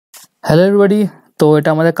Hello everybody. তো এটা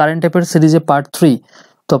আমাদের কারেন্ট অ্যাফেয়ার্স সিরিজে পার্ট 3।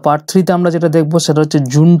 তো পার্ট 3তে আমরা যেটা দেখবো সেটা হচ্ছে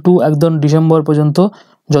জুন টু একদম ডিসেম্বর পর্যন্ত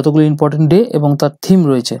যতগুলো ইম্পর্টেন্ট ডে এবং তার থিম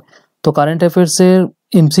রয়েছে। তো কারেন্ট অ্যাফেয়ার্সের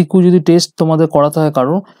এমসিকিউ যদি টেস্ট তোমাদের করাতে হয়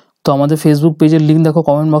কারো, তো আমাদের ফেসবুক পেজের লিঙ্ক দেখো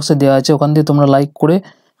কমেন্ট বক্সে দেওয়া আছে, ওখান দিয়ে তোমরা লাইক করে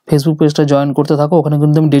ফেসবুক পেজটা জয়েন করতে থাকো। ওখানে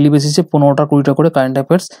কিন্তু আমি ডেলি বেসিসে 15টা-20টা করে কারেন্ট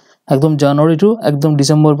অ্যাফেয়ার্স একদম জানুয়ারি টু একদম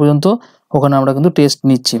ডিসেম্বর পর্যন্ত ওখানে আমরা কিন্তু টেস্ট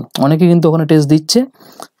নিচ্ছি। অনেকে কিন্তু ওখানে টেস্ট দিচ্ছে,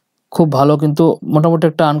 খুব ভালো, কিন্তু মোটামুটি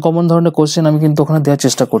একটা আনকমন ধরনের কোশ্চেন আমি কিন্তু ওখানে দেওয়ার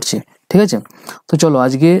চেষ্টা করছি। ঠিক আছে, তো চলো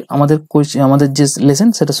আজকে আমাদের যে লেসন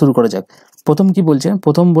সেটা শুরু করা যাক। প্রথম কি বলছে?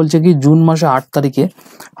 প্রথম বলছে কি জুন মাসে 8 তারিখে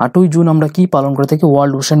 8ই জুন আমরা কি পালন করে থাকি?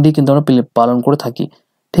 ওয়ার্ল্ড ওশেন ডে কিন্তু আমরা পালন করে থাকি।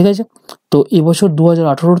 ঠিক আছে, তো এবছর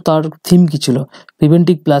 2018 তার থিম কি ছিল?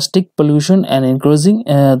 Preventing plastic pollution and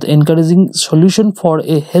encouraging solution for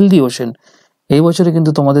a healthy ocean. এই বছরে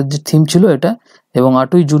কিন্তু তোমাদের যে থিম ছিল এটা, এবং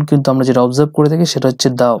 8ই জুন কিন্তু আমরা যেটা অবজার্ভ করে থাকি সেটা হচ্ছে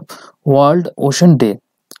দ্য ওয়ার্ল্ড ওশেন ডে।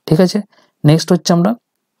 ঠিক আছে, নেক্সট হচ্ছে আমরা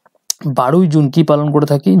 12ই জুন কি পালন করে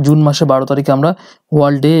থাকি? জুন মাসে 12 তারিখে আমরা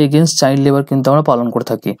world day against child labour কিন্তু আমরা পালন করে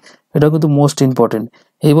থাকি। এটা কিন্তু মোস্ট ইম্পর্টেন্ট।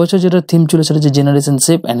 এই বছর যেটা থিম ছিল সেটা হচ্ছে জেনারেশন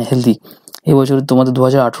সেফ অ্যান্ড হেলদি। এই বছর তোমাদের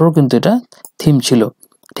 2018 কিন্তু এটা থিম ছিল।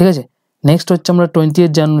 ঠিক আছে, নেক্সট হচ্ছে আমরা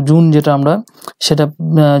 20th জুন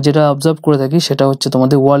যেটা অবজার্ভ করে থাকি সেটা হচ্ছে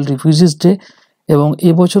তোমাদের ওয়ার্ল্ড রিফিউজিস ডে, এবং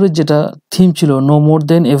এবছরের যেটা থিম ছিল no more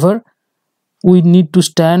then ever we need to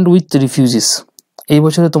stand with refugees. এই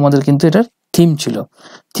বছরে তোমাদের কিন্তু এটার থিম ছিল।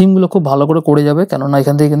 থিমগুলো খুব ভালো করে যাবে, কেননা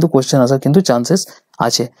এখান থেকে কিন্তু কোশ্চেন আসার কিন্তু চান্সেস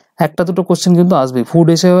আছে। একটা দুটো কোশ্চেন কিন্তু আসবে, ফুড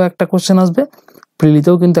এসেও একটা কোশ্চেন আসবে,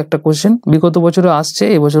 প্রিলিতেও কিন্তু একটা কোশ্চেন বিগত বছরে আসছে,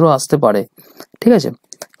 এবছরও আসতে পারে। ঠিক আছে,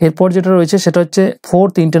 এরপর যেটা রয়েছে সেটা হচ্ছে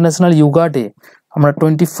 4th ইন্টারন্যাশনাল যোগা ডে। আমরা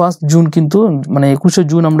 21 জুন কিন্তু মানে 21শে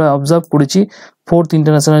জুন আমরা অবজার্ভ করেছি 4th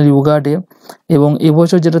ইন্টারন্যাশনাল যোগা ডে, এবং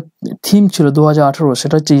এবছর যেটা থিম ছিল 2018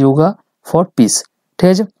 সেটা হচ্ছে যোগা ফর পিস। ঠিক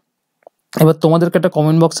আছে, এবার তোমাদেরকে একটা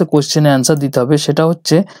কমেন্ট বক্সে কোশ্চেনে অ্যান্সার দিতে হবে, সেটা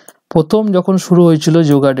হচ্ছে প্রথম যখন শুরু হয়েছিল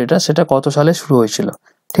যোগা ডেটা সেটা কত সালে শুরু হয়েছিল?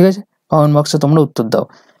 ঠিক আছে, কমেন্ট বক্সে তোমরা উত্তর দাও।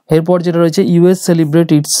 এরপর যেটা রয়েছে ইউএস সেলিব্রেট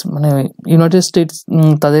ইটস মানে ইউনাইটেড স্টেটস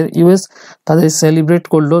তাদের সেলিব্রেট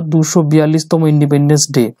করলো 242তম ইন্ডিপেন্ডেন্স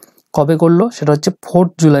ডে। কবে করলো? সেটা হচ্ছে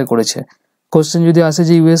 4th জুলাই করেছে। কোশ্চেন যদি আসে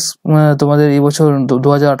যে ইউএস তোমাদের এবছর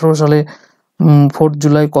 2018 সালে 4th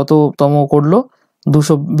জুলাই কততম করলো?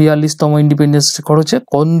 242তম ইন্ডিপেন্ডেন্স করেছে।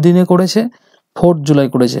 কোন দিনে করেছে? 4th জুলাই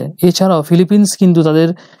করেছে। এছাড়াও ফিলিপিন্স কিন্তু তাদের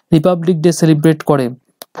রিপাবলিক ডে সেলিব্রেট করে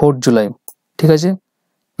 4th জুলাই। ঠিক আছে,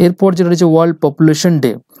 এরপর যেটা রয়েছে ওয়ার্ল্ড পপুলেশন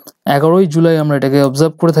ডে, 11ই জুলাই আমরা এটাকে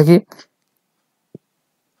অবজার্ভ করে থাকি।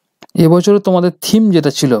 এবছরে তোমাদের থিম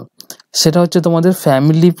যেটা ছিল সেটা হচ্ছে তোমাদের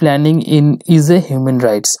family planning is a human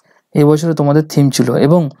rights. এবছরে তোমাদের থিম ছিল,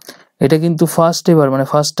 এবং এটা কিন্তু ফার্স্ট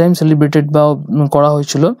টাইম সেলিব্রেটেড বা করা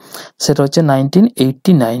হয়েছিল, সেটা হচ্ছে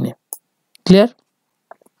 1989-এ। ক্লিয়ার?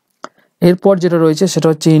 এরপর যেটা রয়েছে সেটা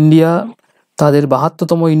হচ্ছে ইন্ডিয়া তাদের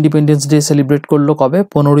 72তম ইন্ডিপেন্ডেন্স ডে সেলিব্রেট করলো কবে?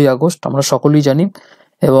 15ই আগস্ট। আমরা সকলেই জানি,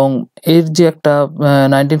 এবং এর যে একটা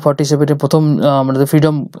 1947-এ প্রথম আমাদের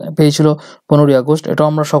ফ্রিডম পেয়েছিল 15ই আগস্ট, এটাও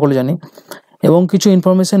আমরা সকলে জানি। এবং কিছু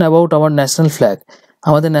information about our national flag,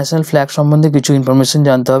 আমাদের ন্যাশনাল ফ্ল্যাগ সম্বন্ধে কিছু ইনফরমেশন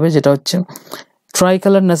জানতে হবে, যেটা হচ্ছে ট্রাই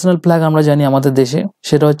কালার ন্যাশনাল ফ্ল্যাগ আমরা জানি আমাদের দেশে।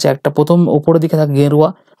 সেটা হচ্ছে একটা প্রথম ওপরের দিকে থাকে গেরুয়া,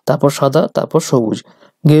 তারপর সাদা, তারপর সবুজ।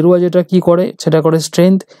 গেরুয়া যেটা কি করে? সেটা করে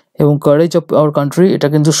স্ট্রেংথ এবং কারেজ অফ আওয়ার কান্ট্রি, এটা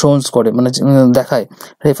কিন্তু শোন্স করে, মানে দেখায়,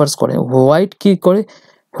 রেফার্স করে। হোয়াইট কি করে?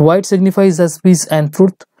 White signifies as piece and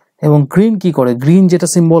truth. এবং গ্রিন কি করে? গ্রিন যেটা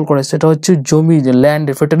সিম্বল করে সেটা হচ্ছে জমি, land,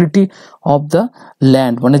 fertility of the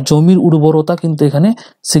land, মানে জমির উর্বরতা কিন্তু এখানে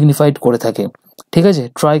সিগনিফাইড করে থাকে। ঠিক আছে,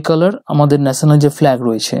 ট্রাই কালার আমাদের ন্যাশনাল যে ফ্ল্যাগ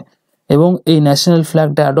রয়েছে, এবং এই ন্যাশনাল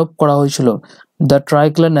ফ্ল্যাগটা অ্যাডপ্ট করা হয়েছিল। The try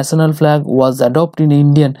colour national flag was adopt in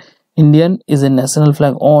Indian is a national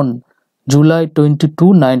flag on July 22,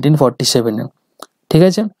 1947। ঠিক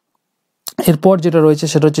আছে, এরপর যেটা রয়েছে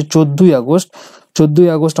সেটা হচ্ছে 14ই আগস্ট। 14ই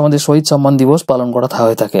আগস্ট আমাদের শহীদ সম্মান দিবস পালন করা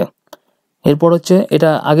হয়ে থাকে। এরপর হচ্ছে, এটা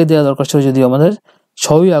আগে দেওয়া দরকার ছিল যদিও, আমাদের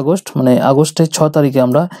 6ই আগস্ট মানে আগস্টের 6 তারিখে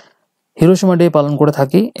আমরা হিরোশিমা ডে পালন করে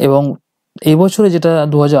থাকি। এবং এই বছরে যেটা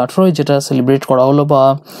 2018 যেটা সেলিব্রেট করা হলো বা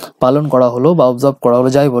পালন করা হলো বা অবজার্ভ করা হলো,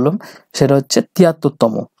 যাই বলুন, সেটা হচ্ছে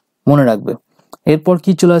 73তম, মনে রাখবে। এরপর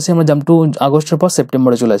কি চলে আসে? আমরা জাম্প টু আগস্টের পর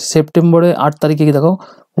সেপ্টেম্বরে চলে আসি। সেপ্টেম্বরে 8 তারিখে কি দেখো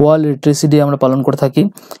ওয়ার্ল্ড লিটারেসি ডে আমরা পালন করে থাকি।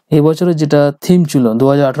 এই বছরের যেটা থিম ছিল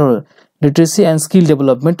 2018 লিটারেসি অ্যান্ড স্কিল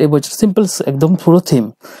ডেভেলপমেন্ট, এই বছর সিম্পল একদম পুরো থিম।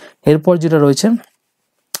 এরপর যেটা রয়েছে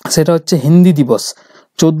সেটা হচ্ছে হিন্দি দিবস।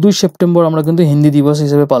 14ই সেপ্টেম্বর আমরা কিন্তু হিন্দি দিবস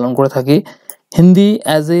হিসেবে পালন করে থাকি। হিন্দি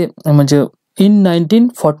অ্যাজ এ মানে ইন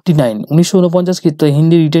 1949 খ্রিস্টাব্দে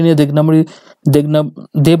হিন্দি রিটেন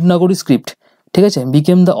দেবনাগরী স্ক্রিপ্ট, ঠিক আছে,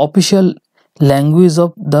 became the official language of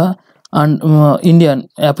the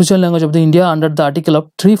official language of the India under the article of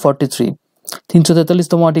 343।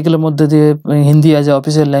 343তম আর্টিকেলের মধ্যে দিয়ে Hindi as a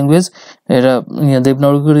official language এটা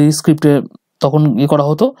দেবনাগরী স্ক্রিপ্টে তখন করা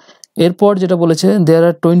হতো। এরপর যেটা বলেছে দেয়ার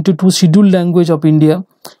আর 22 শিডিউল ল্যাঙ্গুয়েজ অফ ইন্ডিয়া,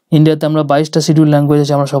 ইন্ডিয়াতে আমরা 22টা শিডিউল ল্যাঙ্গুয়েজ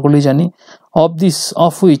আছে আমরা সকলেই জানি।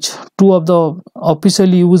 Of which 2 of the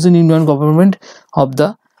officially use in Indian government of the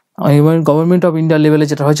government of India লেভেলে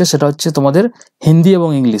যেটা হয়েছে সেটা হচ্ছে তোমাদের হিন্দি এবং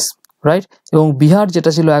ইংলিশ, রাইট। এবং বিহার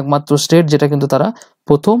যেটা ছিল একমাত্র স্টেট যেটা কিন্তু তারা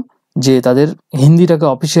প্রথম যে তাদের হিন্দিটাকে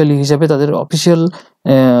অফিসিয়ালি হিসাবে তাদের অফিসিয়াল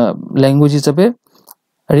ল্যাঙ্গুয়েজ হিসাবে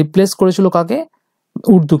রিপ্লেস করেছিল কাকে,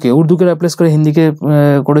 উর্দুকে রিপ্লেস করে হিন্দিকে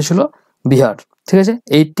করেছিল বিহার, ঠিক আছে।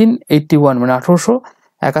 1881 মানে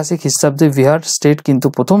 1881 খ্রিস্টাব্দে বিহার স্টেট কিন্তু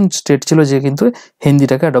প্রথম স্টেট ছিল যে কিন্তু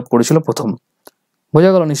হিন্দিটাকে অ্যাডপ্ট করেছিল প্রথম।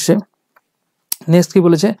 বোঝা গেল নিশ্চয়। নেক্সট কি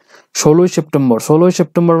বলেছে 16ই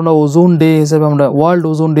সেপ্টেম্বর আমরা ওজোন ডে হিসেবে আমরা ওয়ার্ল্ড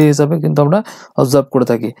ওজোন ডে হিসাবে কিন্তু আমরা অবজার্ভ করে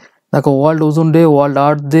থাকি। দেখো world ozone day, world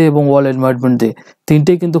earth day এবং ওয়ার্ল্ড এনভায়রনমেন্ট ডে,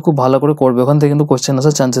 তিনটেই কিন্তু খুব ভালো করে করবে, ওখান থেকে কিন্তু কোশ্চেন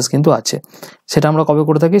আসার চান্সেস কিন্তু আছে। সেটা আমরা কবে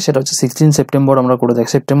করে থাকি, সেটা হচ্ছে 16 সেপ্টেম্বর আমরা করে থাকি,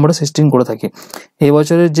 সেপ্টেম্বরে 16 করে থাকি। এই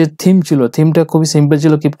বছরের যে থিম ছিল, থিমটা খুবই সিম্পল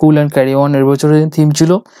ছিল, keep cool and carry on এর বছরের থিম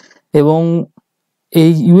ছিল। এবং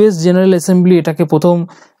এই ইউএস জেনারেল অ্যাসেম্বলি এটাকে প্রথম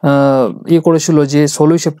করেছিল যে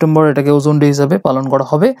 16ই সেপ্টেম্বর এটাকে ওজোন ডে হিসাবে পালন করা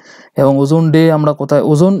হবে। এবং ওজোন ডে আমরা কোথায়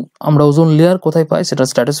আমরা ওজোন লেয়ার কোথায় পাই, সেটা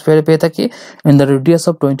স্ট্র্যাটোস্ফিয়ারে পেয়ে থাকি in the radius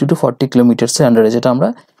of 20 to 40 কিলোমিটার্সের আন্ডারে, যেটা আমরা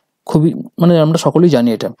খুবই আমরা সকলেই জানি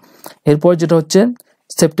এটা। এরপর যেটা হচ্ছে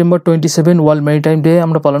সেপ্টেম্বর 27 ওয়ার্ল্ড ম্যারিটাইম ডে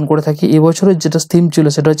আমরা পালন করে থাকি। এবছরের যেটা থিম ছিল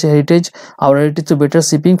সেটা হচ্ছে hour heritage to better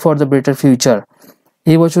shipping for the better future.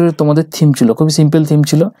 এই বছরের তোমাদের থিম ছিল, খুবই সিম্পল থিম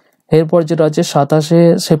ছিল। এরপর যেটা হচ্ছে 27শে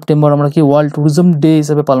সেপ্টেম্বর আমরা কি ওয়ার্ল্ড ট্যুরিজম ডে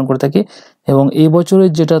হিসেবে পালন করে থাকি। এবং এই বছরের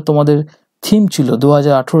যেটা তোমাদের থিম ছিল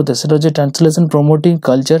 2018তে সেটা হচ্ছে translation promoting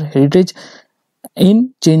culture heritage in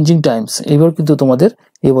changing Times, এবার কিন্তু তোমাদের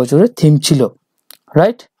এই বছরের থিম ছিল,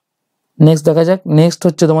 রাইট। নেক্সট দেখা যাক, নেক্সট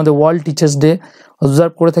হচ্ছে তোমাদের ওয়ার্ল্ড টিচার্স ডে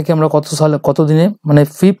অবজার্ভ করে থাকি আমরা কত দিনে, মানে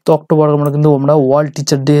 5th অক্টোবর আমরা ওয়ার্ল্ড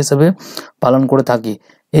টিচার ডে হিসেবে পালন করে থাকি।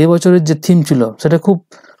 এই বছরের যে থিম ছিল সেটা খুব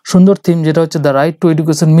সুন্দর থিম, যেটা হচ্ছে the right two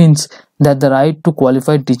education means that the right two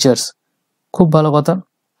qualified teachers. খুব ভালো কথা,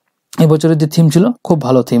 এই বছরের যে থিম ছিল খুব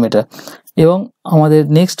ভালো থিম এটা। এবং আমাদের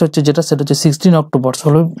নেক্সট হচ্ছে যেটা সেটা হচ্ছে 16 অক্টোবর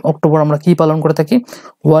 16 অক্টোবর আমরা কি পালন করে থাকি,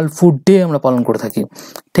 ওয়ার্ল্ড ফুড ডে আমরা পালন করে থাকি,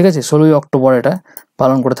 ঠিক আছে। 16 অক্টোবর এটা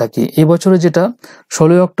পালন করে থাকি। এই বছরে যেটা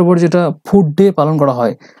 16 অক্টোবর যেটা ফুড ডে পালন করা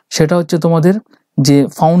হয় সেটা হচ্ছে তোমাদের যে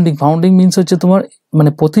ফাউন্ডিং মিনস হচ্ছে তোমার মানে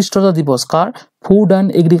প্রতিষ্ঠাতা দিবস কার, ফুড অ্যান্ড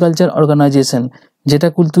এগ্রিকালচার অর্গানাইজেশন, যেটা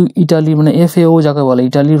কিন্তু ইটালি মানে FAO যাকে বলে,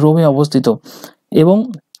 ইটালির রোমে অবস্থিত। এবং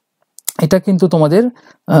এটা কিন্তু তোমাদের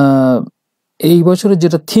এই বছরের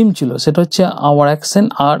যেটা থিম ছিল সেটা হচ্ছে hour action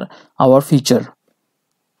R our future,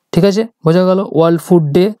 ঠিক আছে। বোঝা গেল। ওয়ার্ল্ড ফুড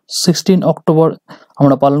ডে 16 অক্টোবর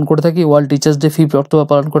আমরা পালন করে থাকি, ওয়ার্ল্ড টিচার্স ডে 5 অক্টোবর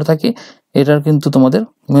পালন করে থাকি, এটার কিন্তু তোমাদের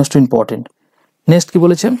মোস্ট ইম্পর্টেন্ট। নেক্সট কি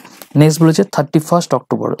বলেছে, নেক্সট বলেছে 31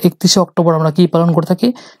 অক্টোবর 31শে অক্টোবর আমরা কি পালন করে থাকি,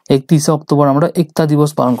 31শে অক্টোবর আমরা একতা দিবস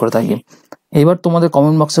পালন করে থাকি। এবার তোমাদের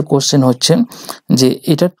কমেন্ট বক্সে কোশ্চেন হচ্ছে যে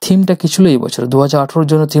এটার থিমটা কি ছিল এই বছর 2018-র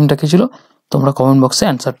জন্য থিমটা কি ছিল, তোমরা কমেন্ট বক্সে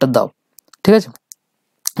অ্যান্সারটা দাও, ঠিক আছে।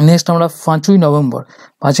 নেক্সট আমরা 5ই নভেম্বর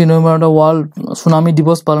আমরা ওয়ার্ল্ড সুনামি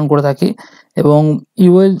দিবস পালন করে থাকি। এবং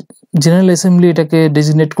ইউএন জেনারেল অ্যাসেম্বলি এটাকে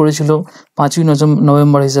ডেজিগনেট করেছিল 5ই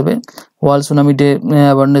নভেম্বর হিসেবে world tsunami day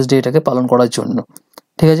awareness day এটাকে পালন করার জন্য,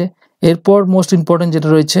 ঠিক আছে। এরপর মোস্ট ইম্পর্টেন্ট যেটা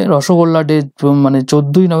রয়েছে রসগোল্লা ডে, মানে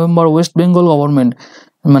 14ই November West Bengal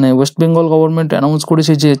government announce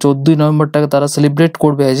করেছে যে 14ই নভেম্বরটাকে তারা সেলিব্রেট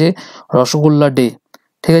করবে এজ এ রসগোল্লা ডে,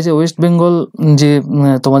 ঠিক আছে। ওয়েস্ট বেঙ্গল যে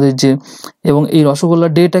তোমাদের যে, এবং এই রসগোল্লা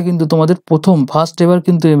ডেটা কিন্তু তোমাদের ফার্স্ট এবার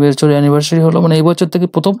কিন্তু এবছর অ্যানিভার্সারি হলো, মানে এই বছর থেকে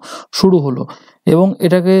প্রথম শুরু হলো। এবং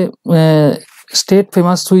এটাকে স্টেট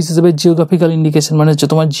ফেমাস সুইটস হিসেবে জিওগ্রাফিক্যাল ইন্ডিকেশন মানে হচ্ছে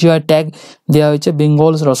তোমার জিআই ট্যাগ দেওয়া হয়েছে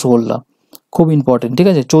বেঙ্গলস রসগোল্লা, খুব ইম্পর্টেন্ট, ঠিক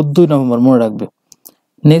আছে। 14ই নভেম্বর মনে রাখবে।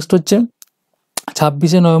 নেক্সট হচ্ছে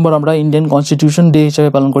 26শে নভেম্বর আমরা ইন্ডিয়ান কনস্টিটিউশন ডে হিসাবে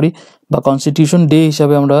পালন করি বা কনস্টিটিউশন ডে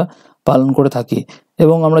হিসাবে আমরা পালন করে থাকি।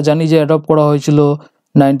 এবং আমরা জানি যে অ্যাডপ্ট করা হয়েছিল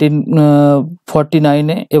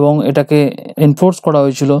 1949-এ এবং এটাকে এনফোর্স করা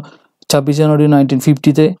হয়েছিল 26 জানুয়ারি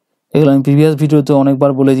 1950-তে। এগুলো আমি প্রিভিয়াস ভিডিওতে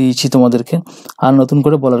অনেকবার বলে দিয়েছি তোমাদেরকে, আর নতুন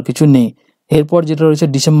করে বলার কিছু নেই। এরপর যেটা রয়েছে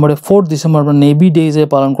 4 ডিসেম্বর আমরা নেভি ডে হিসেবে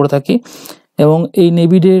পালন করে থাকি। এবং এই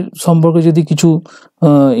নেভি ডে সম্পর্কে যদি কিছু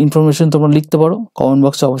ইনফরমেশন তোমরা লিখতে পারো কমেন্ট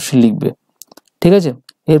বক্সে অবশ্যই লিখবে, ঠিক আছে।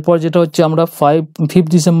 এরপর যেটা হচ্ছে আমরা 5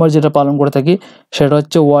 ডিসেম্বর যেটা পালন করে থাকি সেটা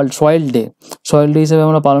হচ্ছে ওয়ার্ল্ড সয়েল ডে হিসেবে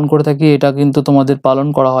আমরা পালন করে থাকি। এটা কিন্তু তোমাদের পালন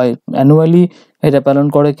করা হয় অ্যানুয়ালি, এটা পালন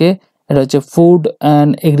করে কে, এটা হচ্ছে food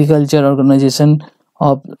and agriculture organisation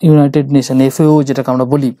of United nation, FAO যেটাকে আমরা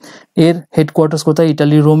বলি, এর হেডকোয়ার্টার্স কোথায়?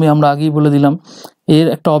 ইটালি রোমে। আমরা আগেই বলে দিলাম। এর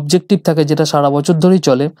একটা অবজেক্টিভ থাকে যেটা সারা বছর ধরেই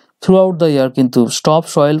চলে, থ্রু আউট দ্য ইয়ার, কিন্তু স্টপ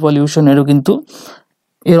সয়েল পলিউশন এরও কিন্তু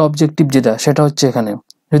এর অবজেক্টিভ যেটা সেটা হচ্ছে এখানে।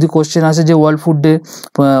 যদি কোশ্চেন আসে যে world food day,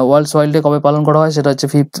 world soil day কবে পালন করা হয়, সেটা হচ্ছে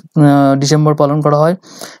 5 ডিসেম্বর পালন করা হয়।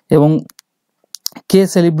 এবং কে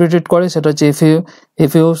সেলিব্রেটেড করে? সেটা হচ্ছে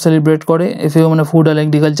FAO সেলিব্রেট করে। FAO মানে ফুড অ্যান্ড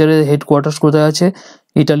এগ্রিকালচারের হেডকোয়ার্টার্স কোথায় আছে?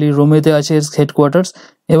 ইটালির রোমেতে আছে এর হেডকোয়ার্টার্স।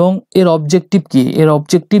 এবং এর অবজেক্টিভ কি? এর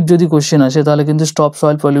অবজেক্টিভ যদি কোশ্চেন আসে তাহলে কিন্তু স্টপ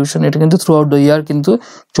সয়েল পলিউশন, এটা কিন্তু থ্রু আউট দ্য ইয়ার কিন্তু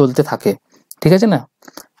চলতে থাকে, ঠিক আছে না?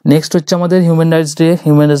 নেক্সট হচ্ছে আমাদের human rights day.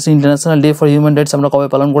 Human rights international day for human rights আমরা কবে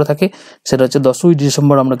পালন করে থাকি? সেটা হচ্ছে 10ই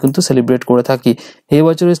ডিসেম্বর আমরা কিন্তু সেলিব্রেট করে থাকি। এই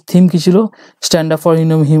বছরের থিম কি ছিল? Stand up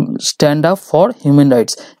for human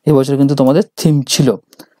rights এই বছর কিন্তু তোমাদের থিম ছিল,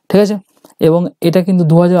 ঠিক আছে? এবং এটা কিন্তু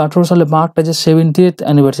 2018 সালে মার্কটা যে 70th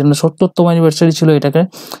অ্যানিভার্সারি, মানে 70তম অ্যানিভার্সারি ছিল এটাকে।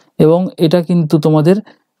 এবং এটা কিন্তু তোমাদের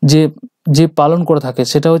যে পালন করে থাকে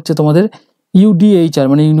সেটা হচ্ছে তোমাদের UDHR,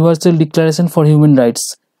 মানে universal declaration for human rights.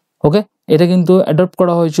 ওকে, এটা কিন্তু অ্যাডপ্ট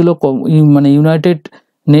করা হয়েছিল মানে ইউনাইটেড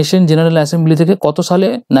নেশন জেনারেল অ্যাসেম্বলি থেকে কত সালে?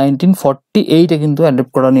 1948-এ কিন্তু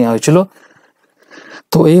অ্যাডপ্ট করা নেওয়া হয়েছিল।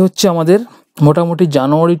 তো এই হচ্ছে আমাদের মোটামুটি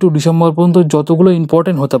জানুয়ারি টু ডিসেম্বর পর্যন্ত যতগুলো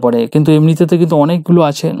ইম্পর্টেন্ট হতে পারে, কিন্তু এমনিতে কিন্তু অনেকগুলো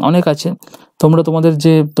আছে, অনেক আছে।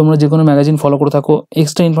 তোমরা যে কোনো ম্যাগাজিন ফলো করে থাকো,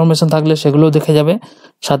 এক্সট্রা ইনফরমেশন থাকলে সেগুলোও দেখে যাবে,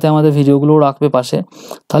 সাথে আমাদের ভিডিওগুলোও রাখবে পাশে,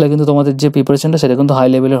 তাহলে কিন্তু তোমাদের যে প্রিপারেশনটা সেটা কিন্তু হাই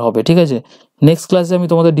লেভেলের হবে, ঠিক আছে? নেক্সট ক্লাসে আমি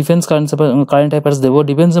তোমাদের ডিফেন্স কারেন্ট অ্যাফেয়ার্স দেবো।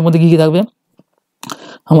 ডিফেন্সের মধ্যে কী কী থাকবে?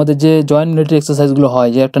 আমাদের যে জয়েন্ট মিলিটারি এক্সারসাইজগুলো হয়,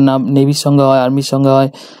 যে একটা নাম নেভির সঙ্গে হয়, আর্মির সঙ্গে হয়,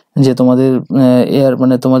 যে তোমাদের এয়ার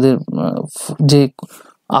মানে তোমাদের যে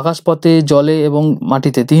আকাশপথে, জলে এবং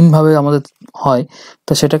মাটিতে 3 ভাবে আমাদের হয়,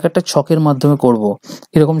 তো সেটাকে একটা ছকের মাধ্যমে করব।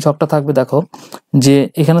 এরকম ছকটা থাকবে, দেখো যে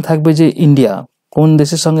এখানে থাকবে যে ইন্ডিয়া কোন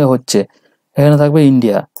দেশের সঙ্গে হচ্ছে, এখানে থাকবে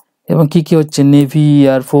ইন্ডিয়া, এবং কি কি হচ্ছে নেভি,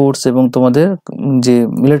 এয়ারফোর্স এবং তোমাদের যে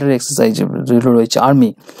মিলিটারি এক্সারসাইজ যেগুলো রয়েছে আর্মি,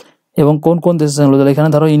 এবং কোন কোন দেশের সঙ্গে, তাহলে এখানে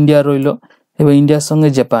ধরো ইন্ডিয়া রইলো, এবং ইন্ডিয়ার সঙ্গে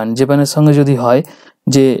জাপানের সঙ্গে যদি হয়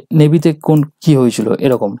যে নেভিতে কি হয়েছিল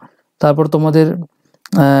এরকম, তারপর তোমাদের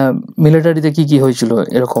মিলিটারিতে কি হয়েছিল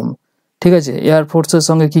এরকম, ঠিক আছে? এয়ারফোর্সের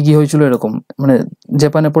সঙ্গে কি হয়েছিল এরকম, মানে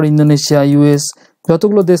জাপানের পর ইন্দোনেশিয়া, US,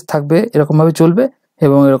 যতগুলো দেশ থাকবে এরকমভাবে চলবে,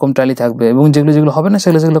 এবং এরকম ট্যালি থাকবে, এবং যেগুলো হবে না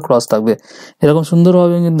সেগুলো ক্রস থাকবে। এরকম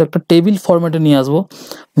সুন্দরভাবে কিন্তু একটা টেবিল ফরম্যাটে নিয়ে আসবো,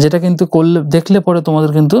 যেটা কিন্তু দেখলে পরে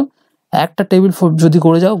তোমাদের কিন্তু একটা টেবিল যদি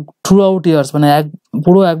করে যাও থ্রু আউট ইয়ার্স, মানে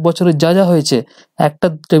পুরো 1 বছরের যা হয়েছে একটা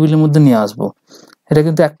টেবিলের মধ্যে নিয়ে আসবো। এটা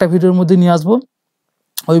কিন্তু একটা ভিডিওর মধ্যে নিয়ে আসবো,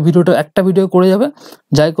 ওই ভিডিওটা একটা ভিডিও করে যাবে,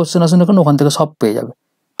 যাই কোশ্চেন আসুন এখন ওখান থেকে সব পেয়ে যাবে,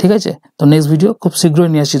 ঠিক আছে? তো নেক্সট ভিডিও খুব শীঘ্রই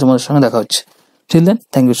নিয়ে আসছি, তোমাদের সঙ্গে দেখা হচ্ছে। Till then,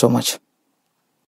 thank you so much.